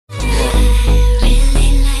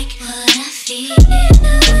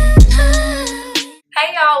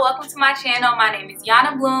welcome to my channel. My name is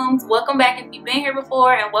Yana Blooms. Welcome back if you've been here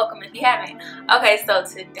before, and welcome if you haven't. Okay, so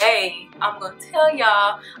today I'm going to tell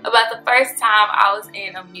y'all about the first time I was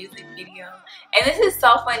in a music video. And this is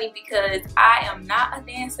so funny because I am not a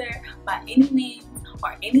dancer by any means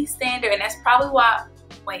or any standard, and that's probably why,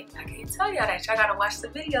 wait, I can't tell y'all that. Y'all gotta watch the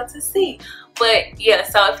video to see. But yeah,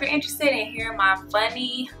 so if you're interested in hearing my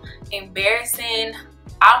funny, embarrassing,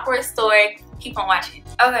 awkward story, keep on watching.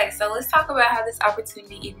 Okay, so let's talk about how this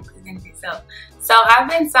opportunity even presented itself. So I've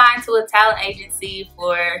been signed to a talent agency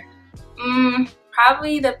for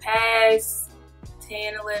probably the past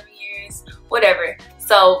 10, 11 years, whatever.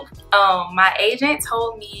 So my agent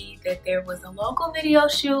told me that there was a local video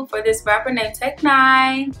shoot for this rapper named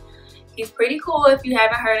Tech9. He's pretty cool if you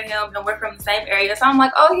haven't heard of him, and we're from the same area. So I'm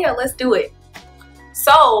like, oh yeah, let's do it.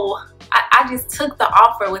 So I just took the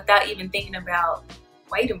offer without even thinking about,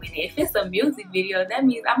 wait a minute, if it's a music video, that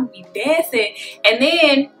means I'm gonna be dancing. And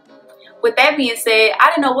then with that being said, I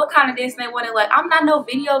didn't know what kind of dancing they wanted. Like, I'm not no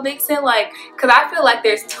video vixen, like, cause I feel like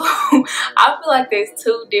there's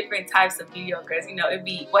two different types of video girls. You know, it'd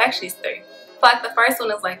be, well actually it's three. Like the first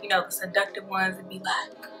one is like, you know, the seductive ones, it'd be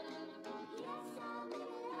like,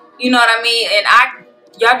 you know what I mean? And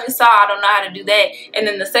y'all just saw I don't know how to do that. And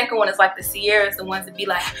then the second one is like the Sierras, the ones that be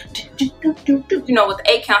like, you know, with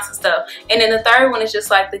 8 counts and stuff. And then the third one is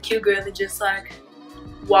just like the cute girl that just like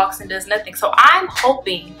walks and does nothing. So I'm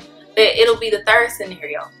hoping that it'll be the third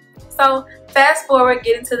scenario. So fast forward,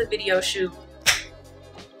 get into the video shoot.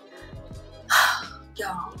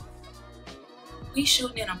 Y'all, we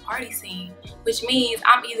shooting in a party scene, which means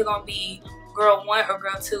I'm either gonna be girl 1 or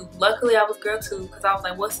girl 2. Luckily I was girl 2 because I was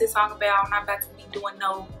like, what's this song about? I'm not about to be doing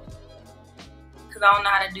no, because I don't know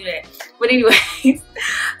how to do that. But anyways,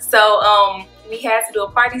 so we had to do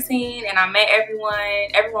a party scene and I met everyone.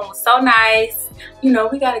 Everyone was so nice. You know,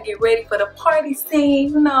 we got to get ready for the party scene.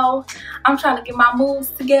 You know, I'm trying to get my moves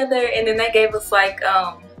together. And then they gave us like,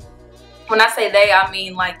 when I say they, I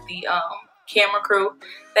mean like the camera crew.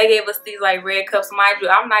 They gave us these like red cups. Mind you,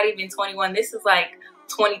 I'm not even 21. This is like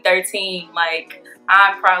 2013, like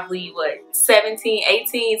I'm probably what, 17,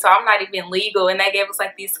 18, so I'm not even legal. And they gave us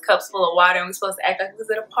like these cups full of water and we're supposed to act like we was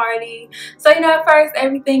at a party. So, you know, at first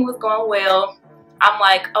everything was going well. I'm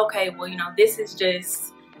like, okay, well, you know, this is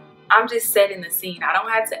just, I'm just setting the scene. I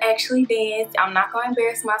don't have to actually dance. I'm not gonna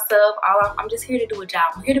embarrass myself. I'm just here to do a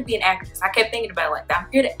job. I'm here to be an actress. I kept thinking about it like that.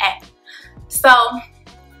 I'm here to act. So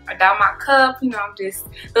I got my cup, you know, I'm just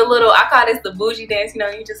the little, I call this the bougie dance, you know,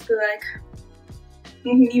 you just feel like,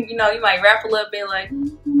 you know, you might rap a little bit like,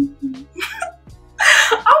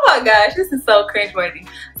 oh my gosh, this is so cringeworthy.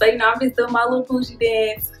 So, you know, I'm just doing my little bougie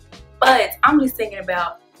dance, but I'm just thinking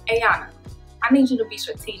about, hey Yana, I need you to be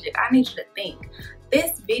strategic. I need you to think.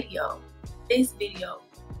 This video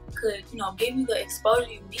could, you know, give you the exposure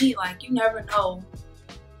you need. Like, you never know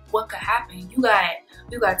what could happen. You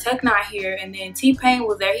got Tech9 here, and then T-Pain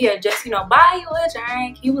was there. He had just, you know, buy you a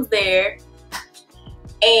drink. He was there.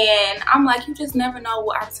 And I'm like, you just never know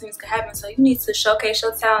what opportunities could happen. So you need to showcase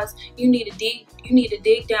your talents. You need to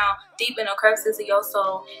dig down deep in the crevices of your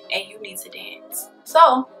soul, and you need to dance.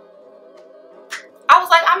 So I was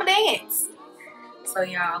like, I'ma dance. So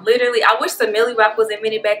y'all, literally, I wish the Millie Rock was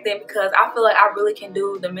invented back then because I feel like I really can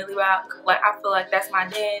do the Millie Rock. Like, I feel like that's my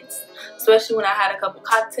dance, especially when I had a couple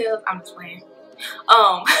cocktails. I'm just playing.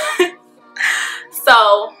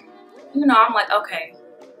 So, you know, I'm like, okay,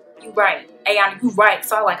 you right. Hey, Yana, you right.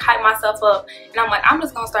 So I like hype myself up and I'm like, I'm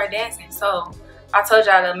just gonna start dancing. So I told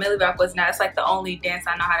y'all the Millie Rock was not, it's like the only dance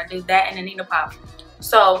I know how to do, that and the Nina Pop.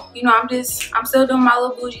 So, you know, I'm still doing my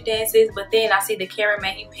little bougie dances, but then I see the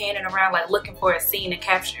cameraman, he panning around like looking for a scene to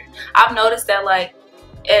capture. I've noticed that like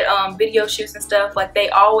at video shoots and stuff, like they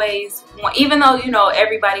always want, even though, you know,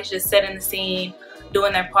 everybody's just setting the scene,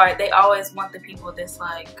 doing their part, they always want the people that's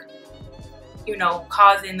like, you know,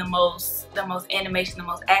 causing the most animation, the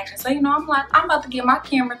most action. So, you know, I'm like, I'm about to get my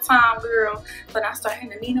camera time, girl. But I start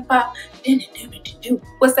hearing the Nina Pop.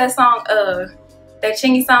 What's that song? That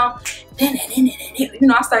chingy song. You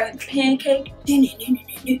know, I start hitting the pancake.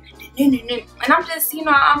 And I'm just, you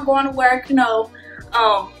know, I'm going to work, you know.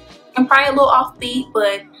 I'm probably a little offbeat,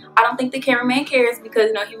 but I don't think the cameraman cares because,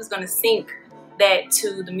 you know, he was going to sync that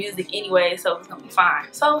to the music anyway, so it's going to be fine.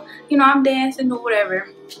 So, you know, I'm dancing or whatever.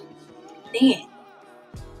 Then,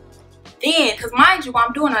 because mind you, while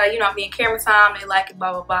I'm doing that, you know, I'm being camera time, they like it,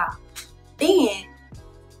 blah, blah, blah. Then,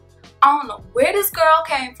 I don't know where this girl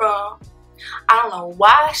came from. I don't know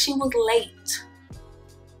why she was late.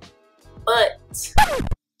 But,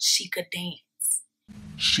 she could dance.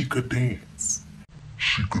 She could dance.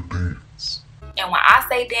 She could dance. And when I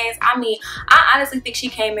say dance, I mean, I honestly think she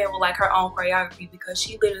came in with like her own choreography, because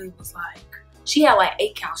she literally was like, she had like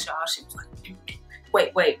 8 counts, y'all. She was like, doo, doo.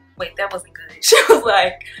 Wait, that wasn't good. She was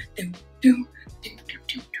like, doo, doo, doo, doo,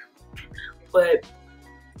 doo, doo. But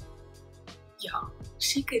y'all,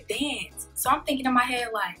 she could dance. So I'm thinking in my head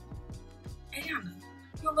like, hey, Yana,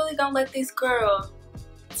 you really gonna let this girl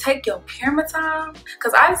take your camera time?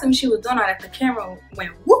 Because obviously when she was doing all that, the camera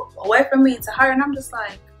went whoop away from me to her, and I'm just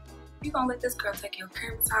like, you gonna let this girl take your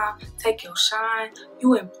camera time, take your shine?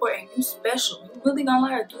 You important, you special. You really gonna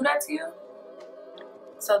let her do that to you?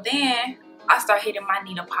 So then I start hitting my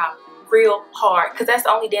Nina Pop real hard, because that's the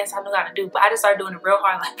only dance I knew how to do. But I just started doing it real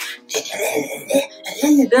hard, like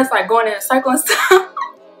that's like going in a circle and stuff.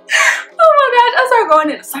 Oh my gosh, I started going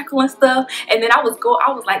in a circle and stuff, and then I was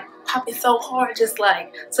like popping so hard, just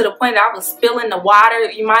like to the point that I was spilling the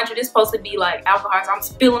water. You mind you, this supposed to be like alcohol, so I'm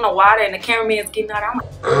spilling the water, and the cameraman's getting out. I'm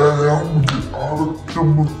like, hey, I'm gonna get all the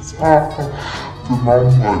camera time. And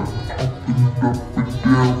I'm like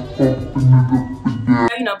popping it up again.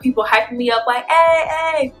 You know, people hyping me up like,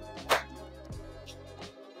 hey.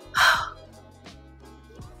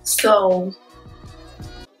 So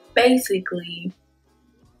basically,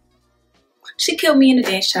 she killed me in the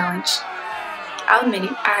dance challenge. I'll admit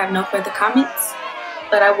it, I have no further comments,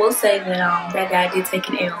 but I will say that that guy did take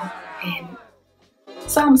an L, and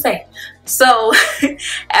that's all I'm gonna say. So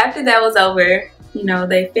after that was over, you know,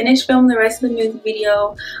 they finished filming the rest of the music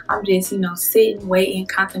video. I'm just, you know, sitting, waiting,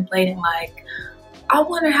 contemplating, like, I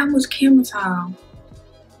wonder how much camera time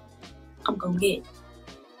I'm gonna get.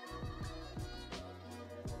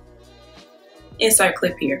 Insert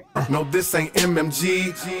clip here. No, this ain't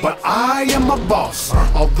MMG, but I am a boss.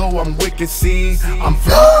 Although I'm wicked, see, I'm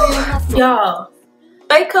flying. Y'all,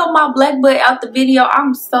 they cut my black butt out the video.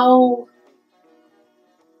 I'm so,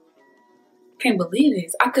 can't believe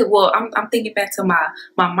this. I'm thinking back to my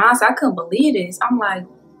mind, so I couldn't believe this. I'm like,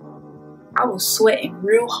 I was sweating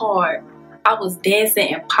real hard. I was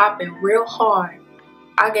dancing and popping real hard.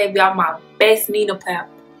 I gave y'all my best Nina Pop.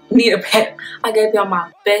 I gave y'all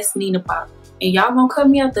my best Nina Pop. And y'all gonna cut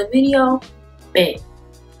me out the video? Bet.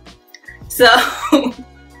 So, I'm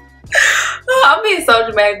being so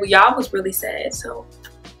dramatic, but y'all was really sad. So,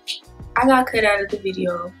 I got cut out of the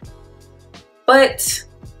video. But,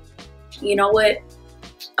 you know what?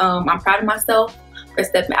 I'm proud of myself for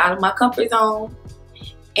stepping out of my comfort zone.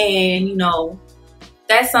 And, you know,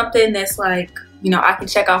 that's something that's like, you know, I can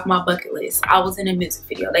check off my bucket list. I was in a music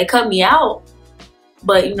video. They cut me out,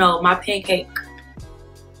 but, you know, my pancake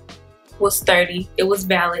was sturdy, it was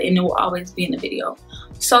valid, and it will always be in the video.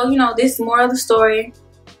 So, you know, this is more of the story.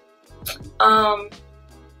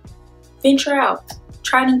 Venture out,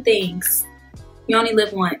 try new things. You only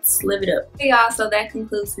live once, live it up. Hey y'all, so that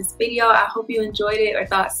concludes this video. I hope you enjoyed it or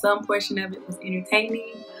thought some portion of it was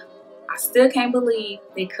entertaining. I still can't believe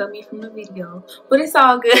they cut me from the video, but it's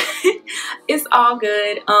all good. It's all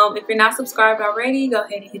good. If you're not subscribed already, go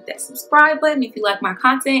ahead and hit that subscribe button if you like my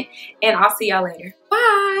content, and I'll see y'all later.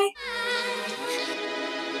 Bye.